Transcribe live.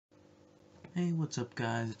Hey, what's up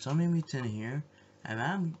guys, it's Omni10 here,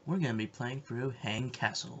 and we're gonna be playing through Hang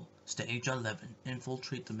Castle, Stage 11,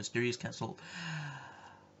 Infiltrate the Mysterious Castle.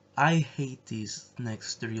 I hate these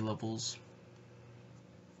next 3 levels.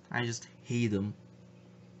 I just hate them.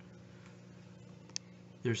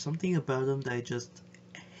 There's something about them that I just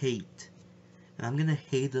hate, and I'm gonna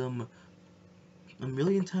hate them a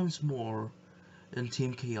million times more than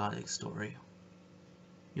Team Chaotic story.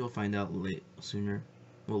 You'll find out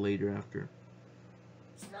later after.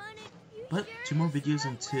 But 2 more videos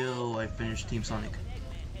until I finish Team Sonic.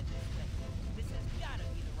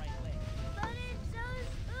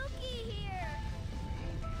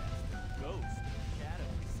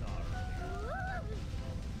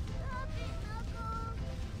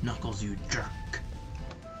 Knuckles, you jerk.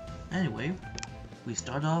 Anyway, we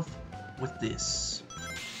start off with this.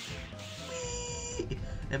 Whee!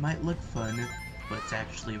 It might look fun, but it's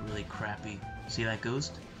actually really crappy. See that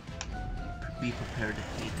ghost? Be prepared to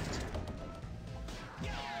hate it.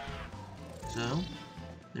 So,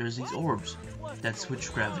 there's these orbs that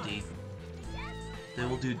switch gravity. They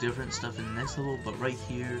will do different stuff in the next level, but right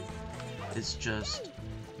here, it's just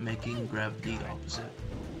making gravity opposite.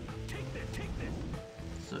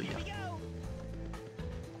 So yeah.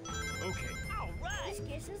 Okay. This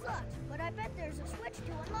case is locked, but I bet there's a switch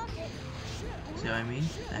to unlock it. See what I mean?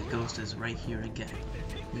 That ghost is right here again.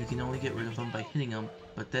 You can only get rid of him by hitting him,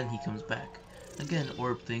 but then he comes back. Again,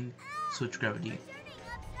 orb thing, switch gravity.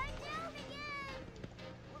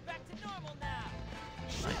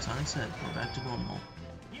 Like Sonic said, we're back to normal.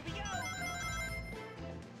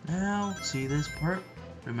 Now, see this part?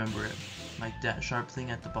 Remember it. Like that sharp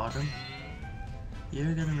thing at the bottom?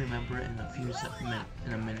 You're gonna remember it in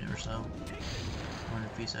a minute or so. Or in a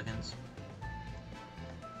few seconds.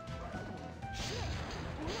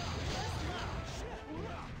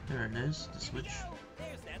 There it is, the switch.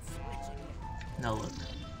 Now look.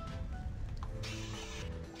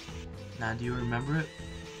 Now do you remember it?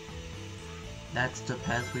 That's the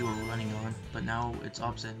path we were running on, but now it's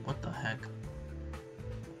opposite. What the heck?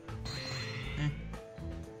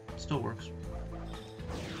 Still works.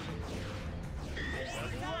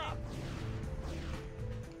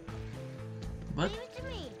 But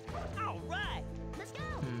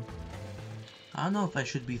I don't know if I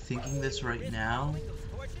should be thinking this right now,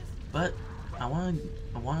 but I wanna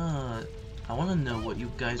know what you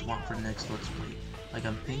guys want for the next Let's Play. Like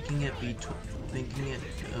I'm thinking it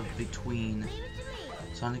between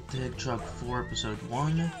Sonic the Hedgehog 4 Episode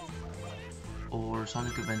 1 or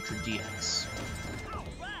Sonic Adventure DX.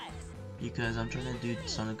 Because I'm trying to do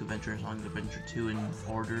Sonic Adventure and Sonic Adventure 2 in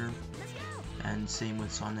order, and same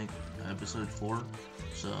with Sonic Episode 4.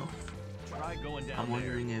 So I'm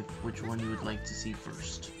wondering which one you would like to see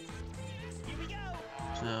first.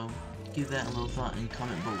 So give that a little thought and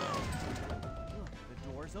comment below.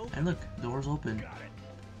 And look, doors open.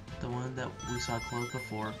 The one that we saw closed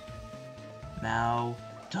before. Now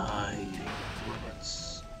die,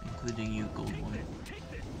 robots, including you, Gold One.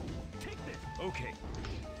 Okay.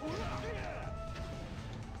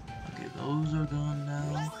 Okay, those are gone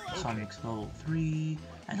now. Sonic's level 3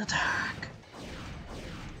 and attack.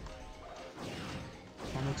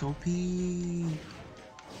 Sonic's OP.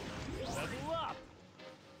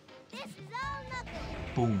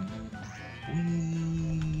 Boom.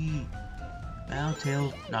 Whee! Now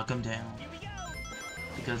Tails, knock him down.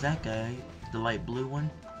 Because that guy, the light blue one,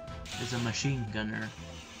 is a machine gunner.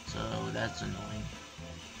 So that's annoying.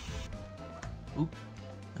 Oop.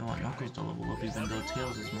 I want Knuckles to level up even though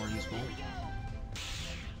Tails is more useful.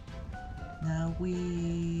 Now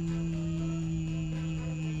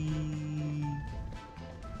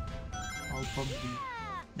I'll probably...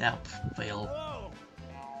 Now, fail.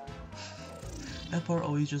 That part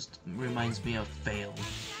always just reminds me of fail.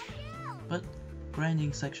 But,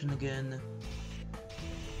 grinding section again.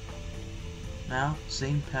 Now,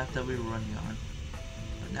 same path that we were running on.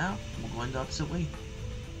 But now, we're going the opposite way.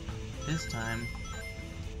 This time,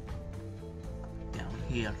 down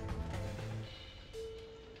here.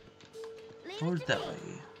 Towards that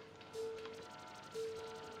way.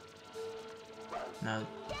 Now,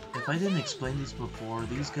 if I didn't explain these before,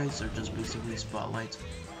 these guys are just basically spotlights.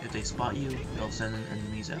 If they spot you, they'll send in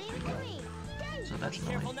enemies after you. So that's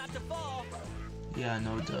annoying. Yeah,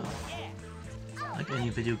 no duh. Like any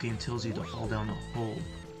video game tells you to fall down a hole.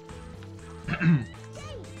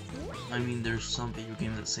 I mean, there's some video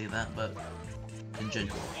games that say that, but in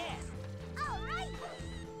general.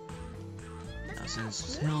 Now,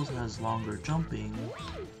 since Tails has longer jumping,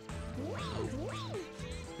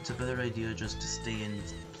 it's a better idea just to stay in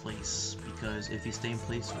place, because if you stay in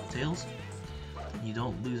place with Tails, then you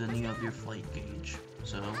don't lose any of your flight gauge.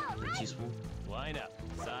 so that's useful. Line up,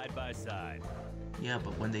 side by side. Yeah,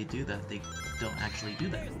 but when they do that, they don't actually do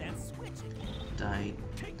that. Die,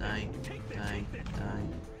 die, die, die.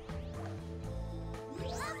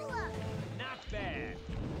 Level up. Not bad.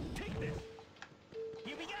 Take this.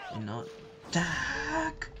 Here we go. You know,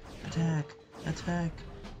 attack, attack, attack.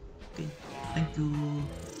 Okay, thank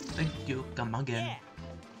you. Come again.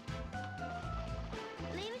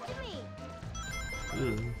 Leave it to me.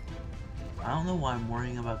 Ugh. I don't know why I'm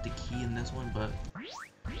worrying about the key in this one, but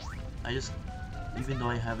I just, even though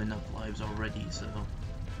I have enough lives already, so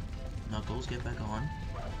Knuckles, get back on.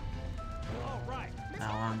 All right.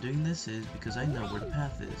 Now why I'm doing this is because I know where the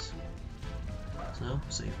path is. So,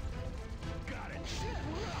 safe. Got it.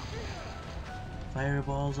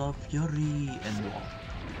 Fireballs of Fury and wall.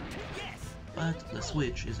 Yes. But the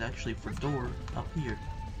switch is actually for door up here.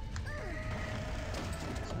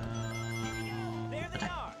 So, There they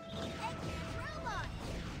attack. are. Robot.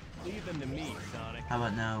 Leave them to me, Sonic. How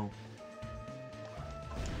about now?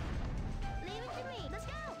 Leave it to me. Let's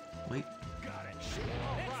go. Wait, Got it. That's it.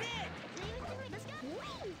 Leave it to me. Let's go.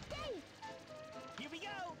 Yay. Here we go.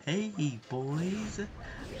 hey boys!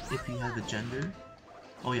 If you have a gender,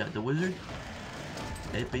 oh yeah, the wizard,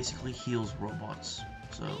 it basically heals robots,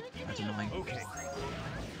 so that's annoying. Okay.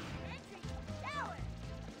 Tower.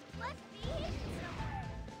 Must be hidden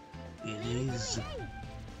somewhere. It is,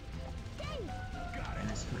 and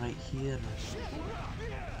it's right here.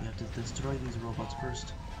 You have to destroy these robots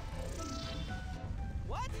first.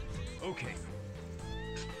 What? Okay.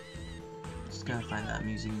 Just gonna find that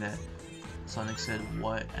amusing that Sonic said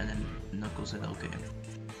what and then Knuckles said okay.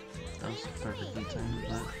 That was perfectly timed,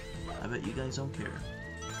 but I bet you guys don't care.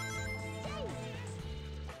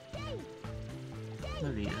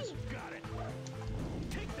 There he is. Got it.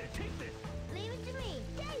 Take this. Take this. Leave it to me.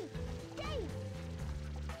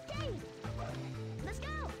 Let's go.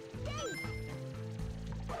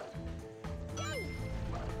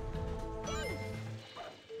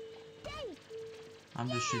 I'm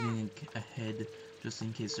just shooting ahead just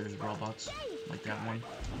in case there's robots like that one.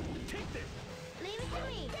 Take this. Leave it to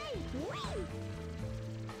me.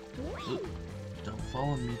 Oop, don't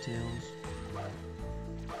follow me, Tails. We're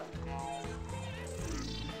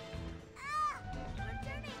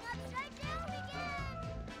turning upside down again.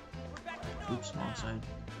 We're back to normal. Oops, wrong side.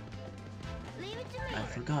 Leave it to me. I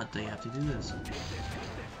forgot they have to do this.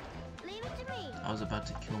 Leave it to me. I was about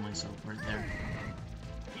to kill myself right there.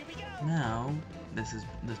 Here we go. Now, this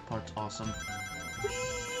part's awesome.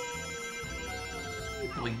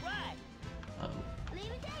 Boing. Right. Uh-oh. Leave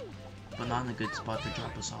it to me. But not in a good spot to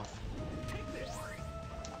drop us off. Take this.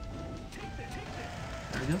 Take this. Take this.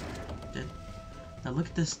 There we go. Dead. Now look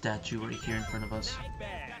at this statue right here in front of us. Not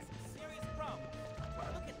bad. That's a serious problem.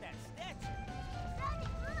 Look at that statue. Sonic,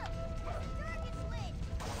 look. There's a dragon switch.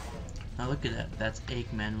 Now look at that. That's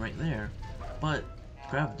Eggman right there. But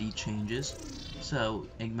gravity changes, so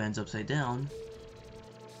Eggman's upside down.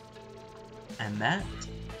 And that,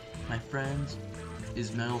 my friends,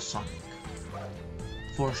 is Metal Sonic.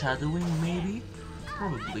 Foreshadowing, maybe?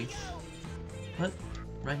 Probably. But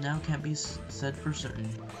right now can't be said for certain.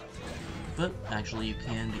 But actually you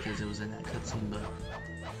can because it was in that cutscene, but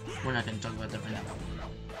we're not going to talk about that right now.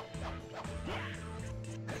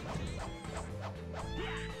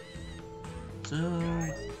 So,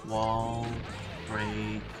 wall,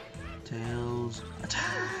 break, Tails,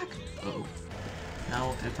 attack! Uh-oh.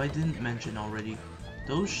 Now, if I didn't mention already,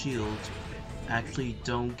 those shields actually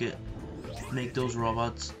don't make those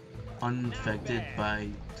robots unaffected by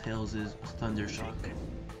Tails' Thunder Shock.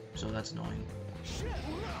 So that's annoying.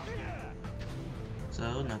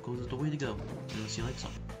 So Knuckles is the way to go, unless you like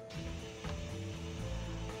Sonic.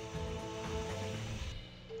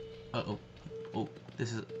 Uh-oh. Oh,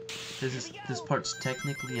 this part's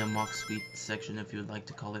technically a Mach Speed section, if you would like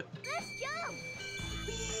to call it. Let's jump.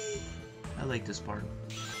 I like this part.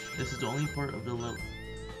 This is the only part of the level.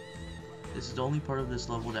 This is the only part of this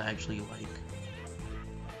level that I actually like.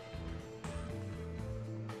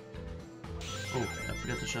 Oh, I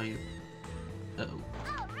forgot to show you. Uh-oh.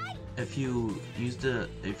 All right. If you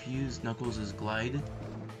use Knuckles' glide,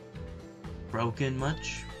 broken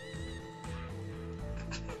much?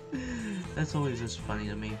 That's always just funny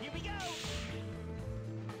to me. Here we go.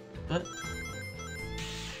 But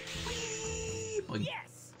boing.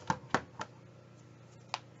 Yes.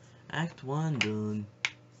 Act 1 done.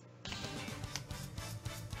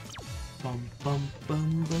 Bum bum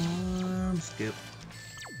bum bum. Skip.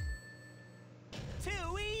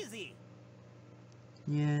 Too easy.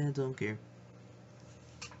 Yeah, don't care.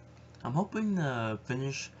 I'm hoping to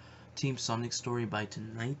finish Team Sonic story by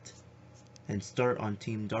tonight and start on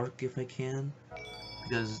Team Dark if I can.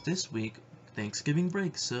 because this week, Thanksgiving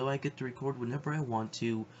break, so I get to record whenever I want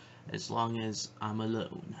to, as long as I'm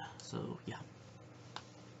alone. So, yeah.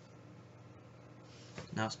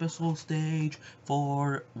 Now, special stage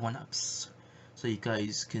for 1-ups. So you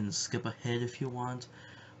guys can skip ahead if you want,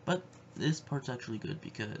 but this part's actually good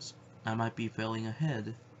because I might be failing.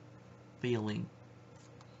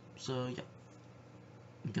 So, yeah.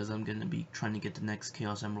 Because I'm gonna be trying to get the next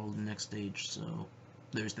Chaos Emerald in the next stage, so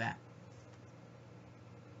there's that.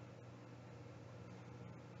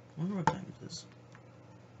 I wonder what time it is.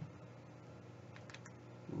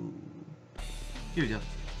 Ooh. Here we go.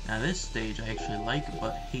 Now this stage I actually like,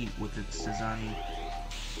 but hate with its design.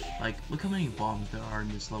 Like, look how many bombs there are in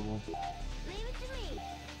this level.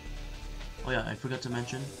 Oh yeah, I forgot to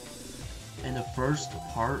mention, in the first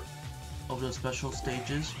part of the special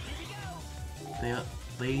stages, they have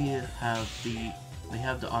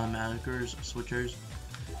the automaticers, switchers,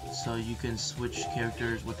 so you can switch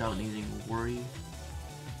characters without needing to worry.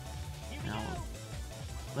 Now,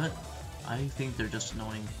 but I think they're just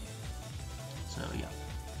annoying. So yeah.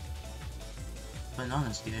 But in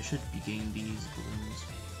honesty, I should be getting these balloons.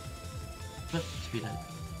 But speed ahead.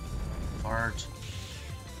 Fart.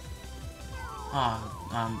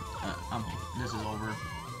 This is over.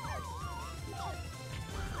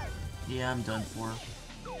 Yeah, I'm done for.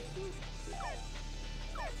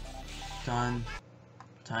 Done.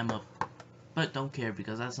 Time up. But don't care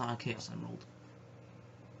because that's not a Chaos Emerald.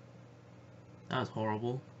 That was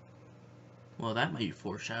horrible. Well, that might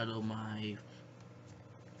foreshadow my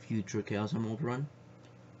future Chaos Emerald run.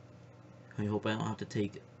 I hope I don't have to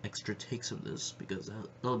take extra takes of this because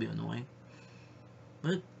that'll be annoying.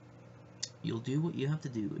 But you'll do what you have to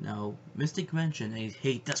do. Now, Mystic Mansion, I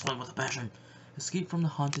hate this one with a passion. Escape from the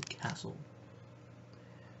Haunted Castle.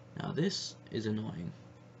 Now this is annoying,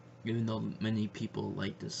 even though many people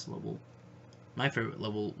like this level. My favorite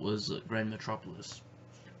level was Grand Metropolis,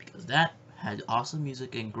 because that had awesome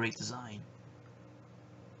music and great design.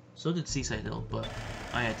 So did Seaside Hill, but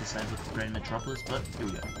I had to side with Grand Metropolis, but here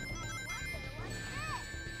we go.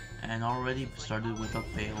 And already started with a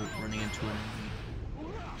fail, running into an enemy.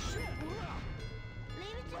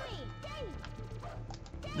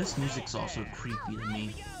 This music's also creepy to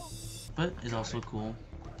me, but is also cool.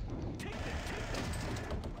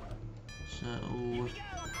 So,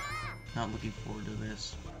 not looking forward to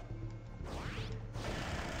this.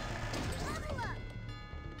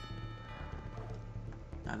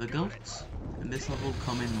 Now the ghosts in this level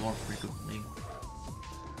come in more frequently.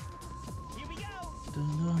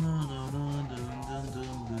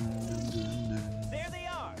 There they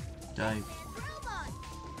are. Dive.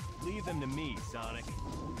 Leave them to me, Sonic.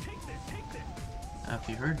 Take this, take this.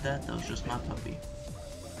 After you heard that, that was just my puppy.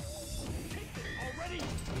 Already.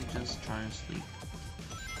 He's just trying to sleep.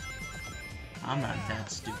 I'm not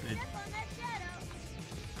that stupid.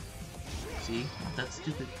 See? Not that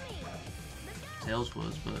stupid. Tails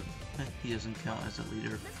was, but he doesn't count as a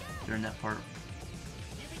leader during that part.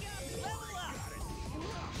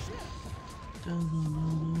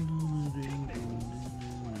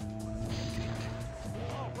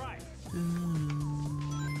 Alright.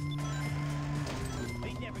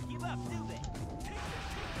 They never give up, do they?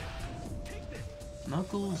 Take this.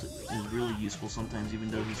 Knuckles is really useful sometimes, even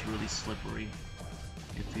though he's really slippery.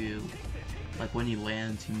 If you, like when he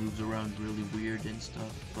lands, he moves around really weird and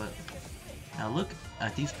stuff, but now look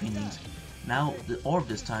at these paintings. Now the orb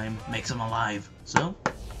this time makes him alive, so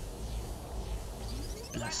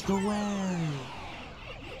blast away!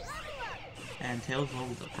 And Tails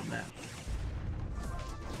leveled up from that.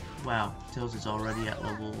 Wow, Tails is already at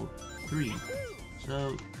level 3.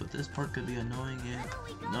 So, but this part could be annoying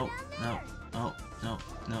if... No.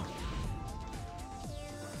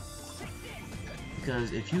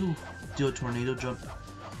 Because if you do a tornado jump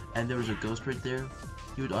and there was a ghost right there,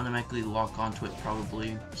 you would automatically lock onto it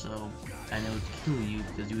probably, so, and it would kill you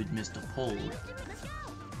because you would miss the pole.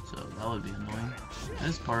 So that would be annoying.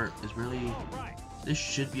 This part is really, this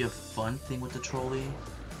should be a fun thing with the trolley,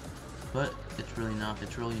 but it's really not.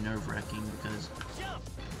 It's really nerve-wracking because,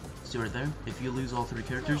 see right there, if you lose all 3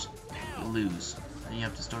 characters, you lose. And you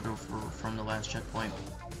have to start over from the last checkpoint.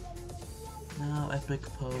 Now epic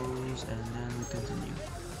pose, and then we continue.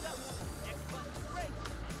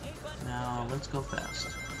 Now let's go fast,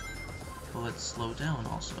 but let's slow down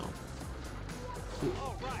also. Ooh.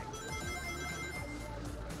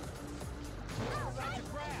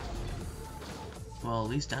 Well, at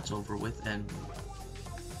least that's over with, and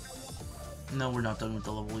no, we're not done with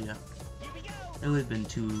the level yet. It would have been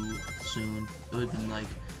too soon. It would have been like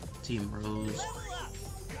Team Rose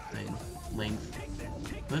thing, length,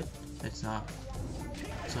 but it's not.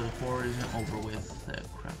 So the floor isn't over with.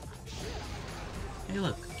 Crap. Hey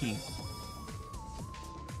look, key.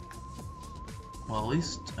 Well, at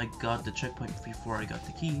least I got the checkpoint before I got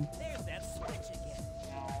the key. There's that switch again.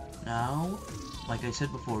 Now, like I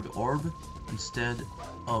said before, the orb, instead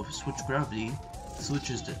of switch gravity,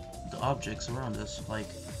 switches the objects around us. Like,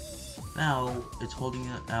 now, it's holding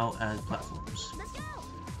it out as platforms. Let's go.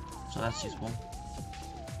 So that's useful.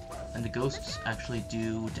 And the ghosts actually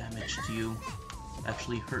do damage to you,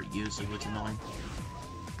 actually hurt you, so it's annoying.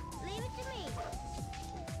 Leave it to me.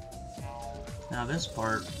 Now this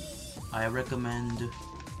part, I recommend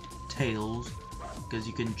Tails, because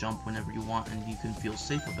you can jump whenever you want and you can feel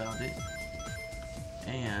safe about it.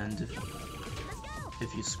 And Let's go.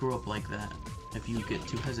 if you screw up like that, if you get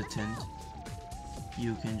too hesitant,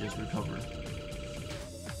 you can just recover.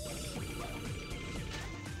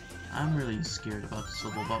 I'm really scared about this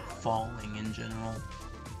level, about falling in general.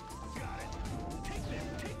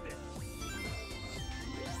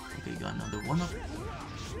 Okay, got another one up.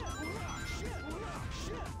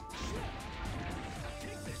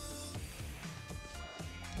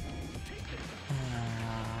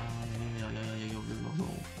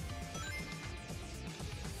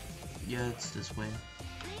 Yeah, it's this way.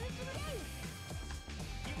 Leave it to me.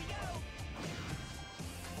 Here we go.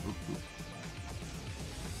 Oop, oop.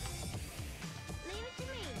 Leave it to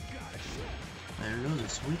me. There we go, the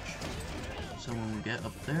switch. So when we get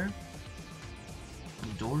up there, the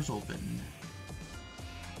doors open.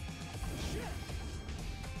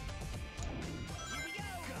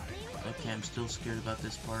 Okay, I'm still scared about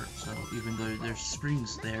this part, so even though there's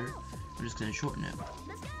springs there, I'm just gonna shorten it.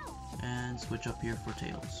 Let's go. And switch up here for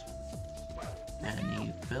Tails. And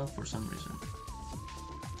he fell for some reason.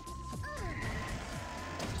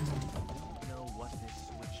 Know what this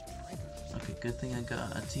switch triggers. Okay, good thing I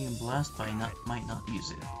got a Team Blast, but I might not use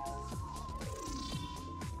it.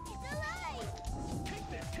 It's alive.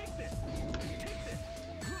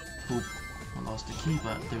 Poop. I lost the key,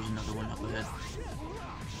 but there's another one up ahead.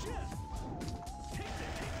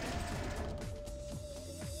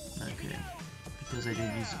 Okay. Because I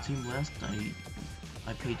didn't use the Team Blast,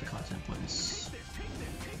 I paid the content points.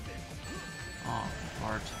 Oh,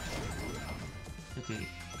 fart. Okay,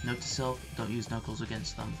 note to self, don't use Knuckles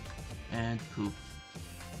against them. And poop.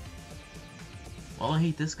 Well, I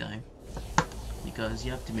hate this guy. Because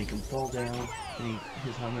you have to make him fall down, then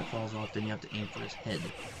his helmet falls off, then you have to aim for his head.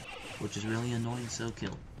 Which is really annoying, so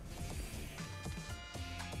kill.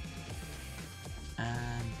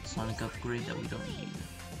 And Sonic upgrade that we don't need.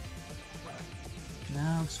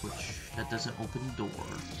 Now switch. That doesn't open the door.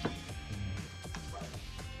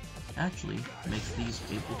 Actually, makes these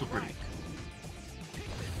able to break.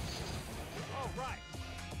 All right.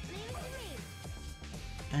 Leave it to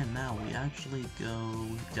me. And now we actually go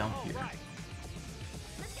down here.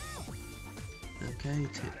 Let's go. Okay,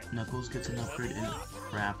 Knuckles gets an upgrade and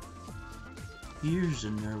crap. Here's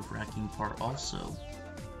a nerve-wracking part also.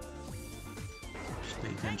 Just pay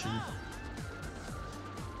attention.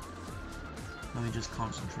 Let me just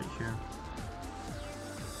concentrate here.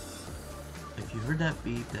 If you heard that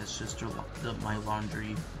beep, that's just my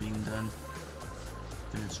laundry being done.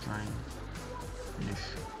 Finish trying. Finish.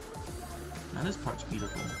 Now this part's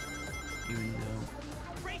beautiful. Even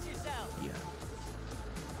though, Brace yourself. yeah.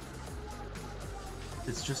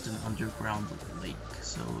 It's just an underground lake,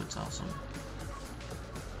 so it's awesome.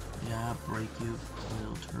 Yeah, break you,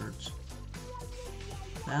 little turds.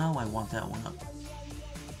 Now I want that one up.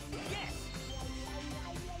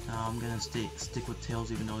 Now I'm gonna stick with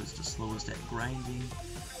Tails even though it's the slowest at grinding.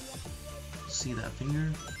 See that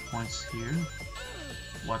finger? Points here.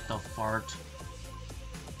 What the fart?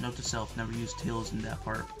 Note to self, never use Tails in that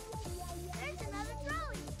part. There's another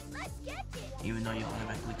trolley. Let's get it. Even though you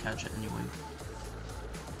automatically catch it anyway.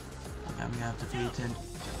 Okay, I'm gonna have to pay attention.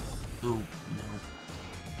 Ooh, no.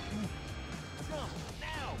 Jump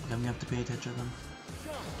now. Okay, I'm gonna have to pay attention to them.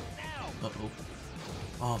 Jump now. Uh-oh.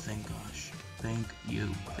 Oh, thank gosh. Thank you.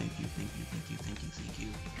 Thank you, thank you, thank you, thank you, thank you.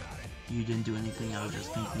 You didn't do anything, I was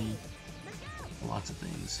just thinking lots of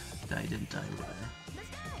things that I didn't die over there.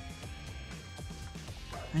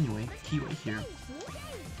 Anyway, key right here.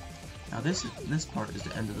 Now this part is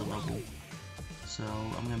the end of the level. So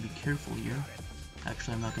I'm gonna be careful here.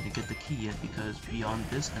 Actually, I'm not gonna get the key yet because beyond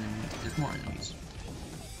this enemy, there's more enemies.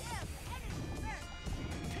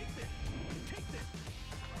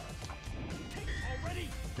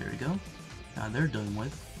 There we go. Now they're done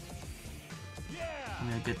with. I'm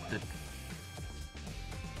gonna get the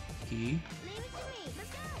key. Leave it to me.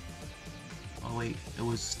 Let's go. Oh wait, it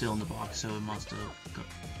was still in the box, so it must have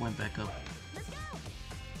went back up. Let's go.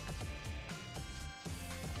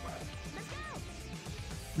 Let's go.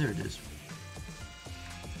 There it is.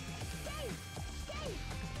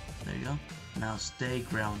 There you go. Now stay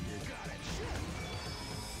grounded.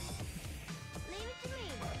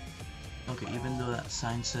 Okay, even though that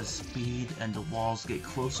sign says speed and the walls get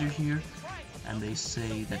closer here, and they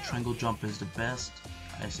say that triangle jump is the best,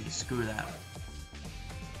 I say screw that.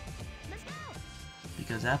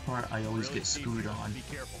 Because that part I always get screwed on.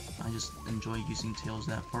 I just enjoy using Tails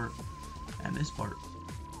that part, and this part,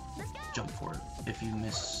 jump for it if you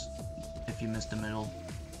miss the middle.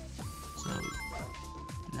 So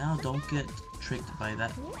now don't get tricked by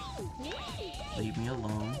that. Leave me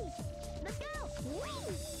alone.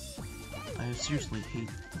 I seriously hate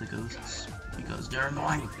the ghosts because they're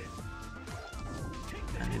annoying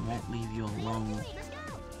and they won't leave you alone.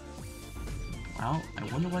 Well, I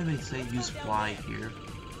wonder why they say use fly here,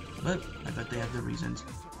 but I bet they have their reasons.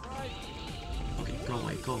 Okay, go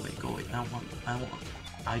away, go away, go away.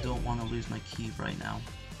 I don't want to lose my key right now.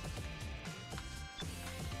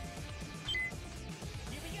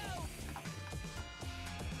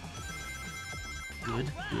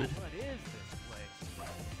 Good, good.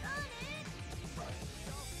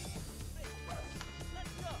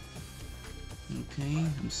 Okay,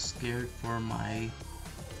 I'm scared for my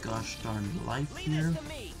gosh darn life here.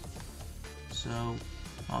 So,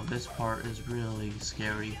 this part is really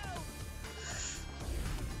scary.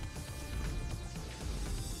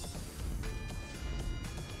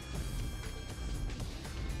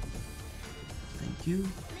 Thank you.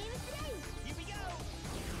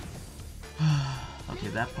 Okay,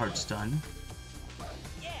 that part's done.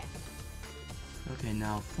 Okay,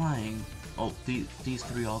 now flying. Oh, these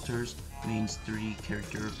 3 altars means 3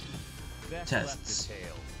 character tests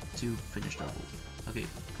to finish level. Okay,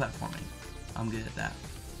 platforming. I'm good at that.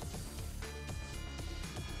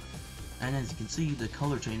 And as you can see, the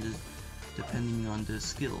color changes depending on the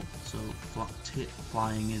skill. So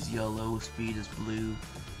flying is yellow, speed is blue,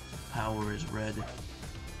 power is red.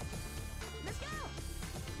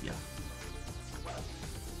 Yeah.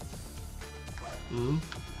 Ooh.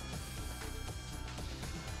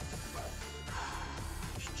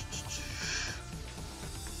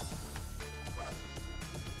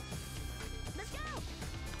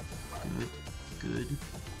 Good.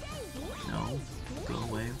 No. Go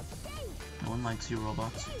away. No one likes you,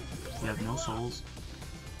 robots. You have no souls.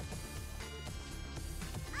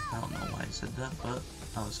 I don't know why I said that, but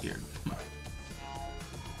I was scared.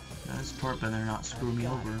 This part better not screw me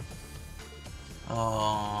over.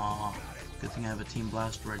 Oh, good thing I have a Team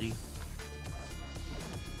Blast ready.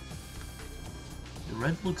 The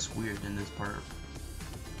red looks weird in this part.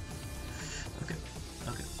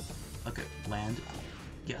 Okay, land.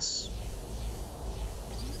 Yes.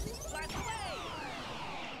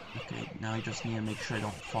 Okay, now I just need to make sure I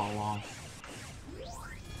don't fall off.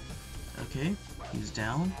 Okay, he's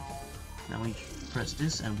down. Now we press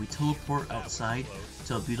this and we teleport outside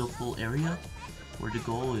to a beautiful area where the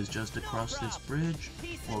goal is just to cross this bridge,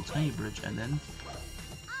 well, tiny bridge, and then...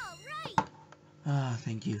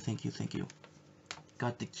 thank you.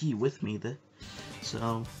 Got the key with me,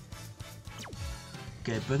 so...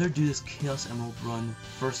 Okay, I better do this Chaos Emerald run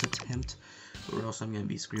first attempt, or else I'm gonna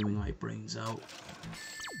be screaming my brains out.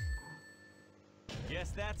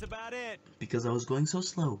 Guess that's about it. Because I was going so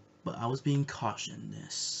slow, but I was being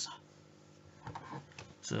cautious.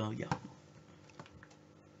 So yeah.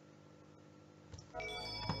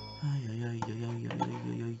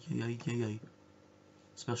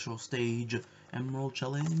 Special stage, Emerald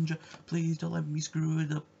Challenge. Please don't let me screw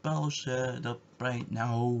the bullshit up right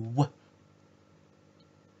now.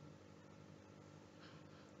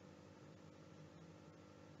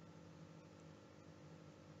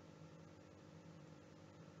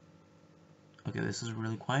 Okay, this is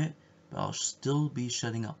really quiet, but I'll still be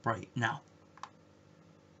shutting up right now.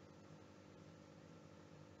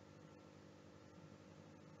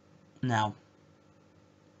 Now.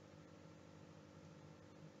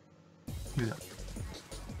 Here we go.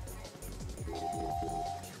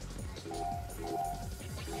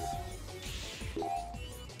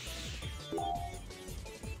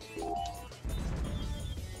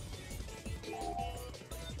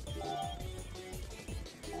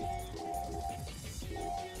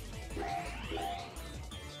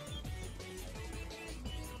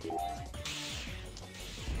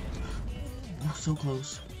 Oh, so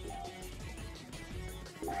close.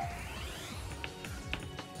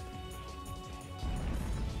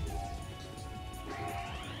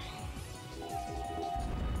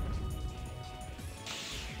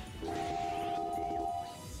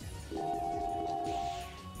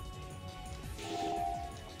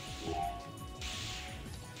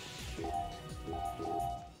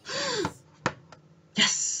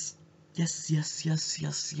 Yes! Yes, yes, yes,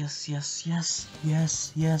 yes, yes, yes, yes,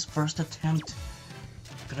 yes, yes, first attempt.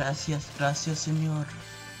 Gracias, gracias, señor.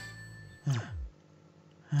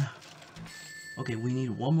 Okay, we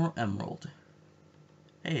need one more emerald.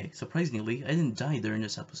 Hey, surprisingly, I didn't die during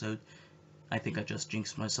this episode. I think I just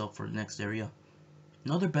jinxed myself for the next area.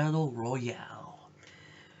 Another battle royale.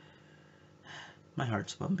 My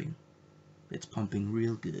heart's pumping. It's pumping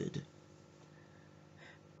real good.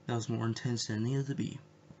 That was more intense than it needed to be.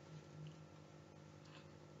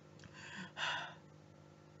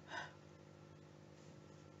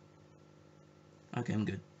 Okay, I'm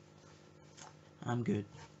good. I'm good.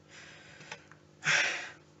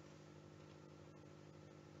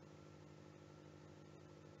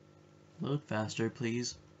 Load faster,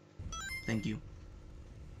 please. Thank you.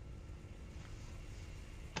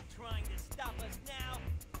 Trying to stop us now?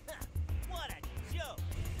 What a joke!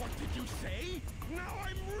 What did you say? Now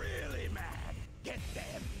I'm really mad. Get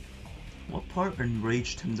them. What part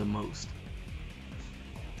enraged him the most?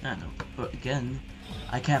 I don't know, but again,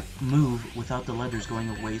 I can't move without the letters going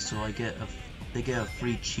away, so they get a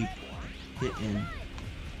free cheap hit in.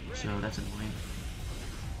 So that's annoying.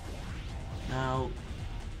 Now,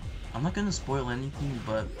 I'm not gonna spoil anything,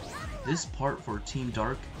 but this part for Team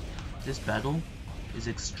Dark, this battle, is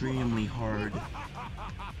extremely hard.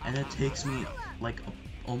 And it takes me like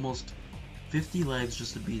almost 50 legs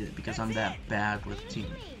just to beat it because I'm that bad with team.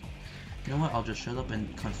 You know what, I'll just shut up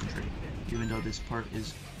and concentrate. Even though this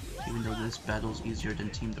battle's easier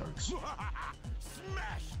than Team Dark's.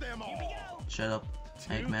 Smash them all. Shut up,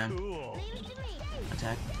 Eggman. Cool.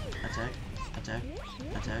 Attack, attack, attack,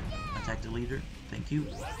 attack, attack the leader. Thank you.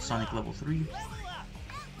 Sonic level 3.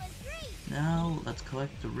 Now, let's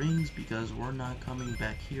collect the rings because we're not coming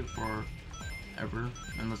back here forever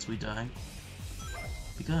unless we die.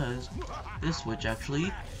 Because this switch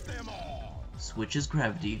actually switches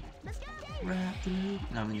gravity. Gravity.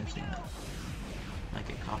 No, I'm gonna say that. Might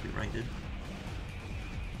get copyrighted.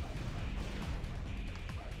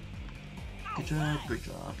 Good job, great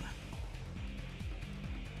job.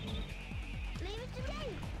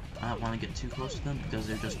 I don't want to get too close to them because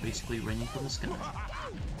they're just basically raining from the sky.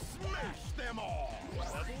 Smash them all.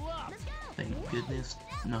 Thank goodness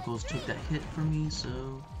Knuckles took that hit for me,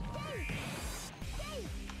 so...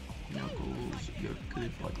 Knuckles, you're a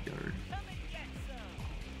good bodyguard.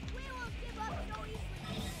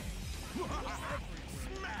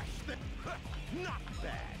 Smash them. Not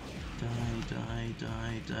bad. Die, die,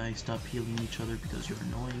 die, die. Stop healing each other because you're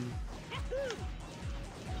annoying.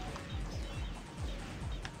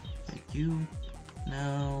 Thank you.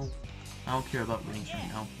 Now, I don't care about rings right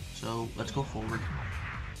now, so let's go forward.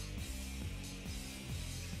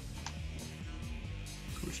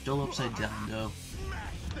 We're still upside down though.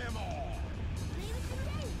 Smash them all.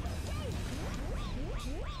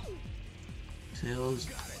 Tails.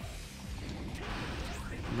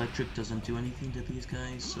 Electric doesn't do anything to these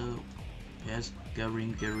guys, so yes, get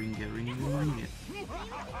ring.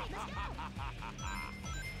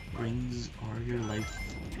 Rings are your life.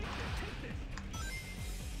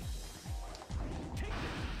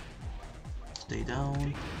 Stay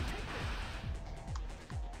down.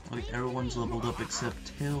 Okay, everyone's leveled up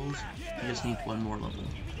except Tails. You just need one more level.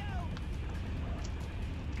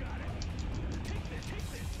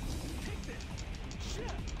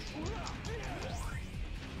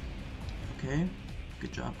 Okay,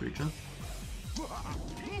 good job, great job.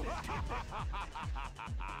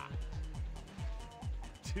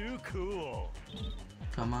 Too cool.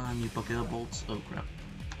 Come on, you bucket of bolts. Oh crap.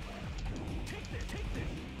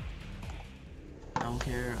 I don't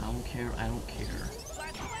care, I don't care, I don't care.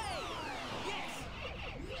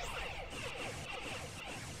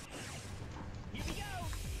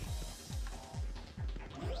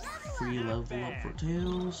 Free level up for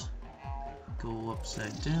Tails. Go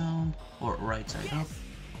upside down, or right side up.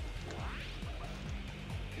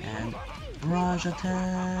 And barrage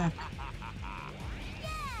attack!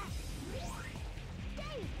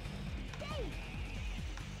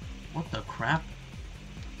 What the crap?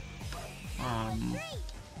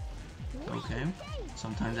 Okay.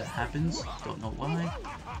 Sometimes it happens, don't know why.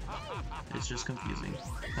 It's just confusing.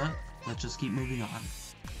 But, let's just keep moving on.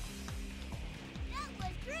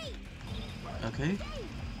 Okay.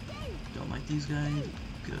 Don't like these guys.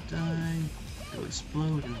 Go die. Go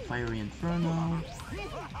explode in a fiery inferno. I'm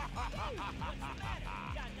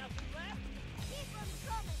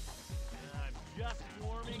just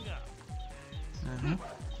warming up.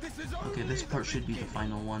 Okay, this part should be the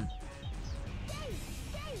final one.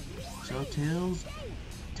 So, Tails,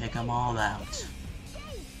 take them all out.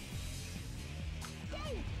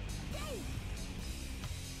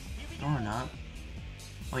 Or not.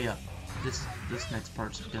 Oh yeah, this next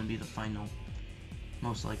part's gonna be the final,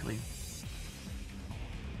 most likely.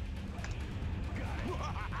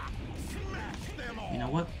 You know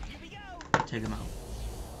what? Take him out.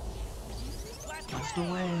 Blast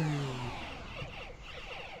away!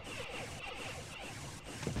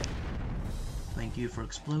 Thank you for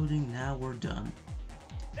exploding, now we're done.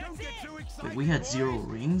 Don't get too excited, Wait, we had boys. 0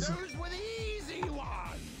 rings? Those were the easy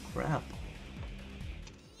ones. Crap.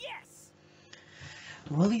 Yes!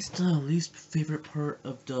 Well, at least the least favorite part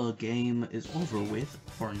of the game is over with,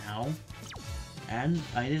 for now. And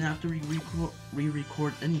I didn't have to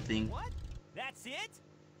re-record anything. What? That's it?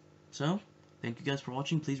 So, thank you guys for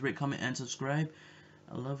watching. Please rate, comment, and subscribe.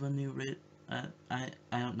 I love a new rate. I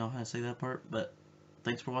don't know how to say that part, but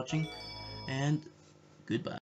thanks for watching, and goodbye.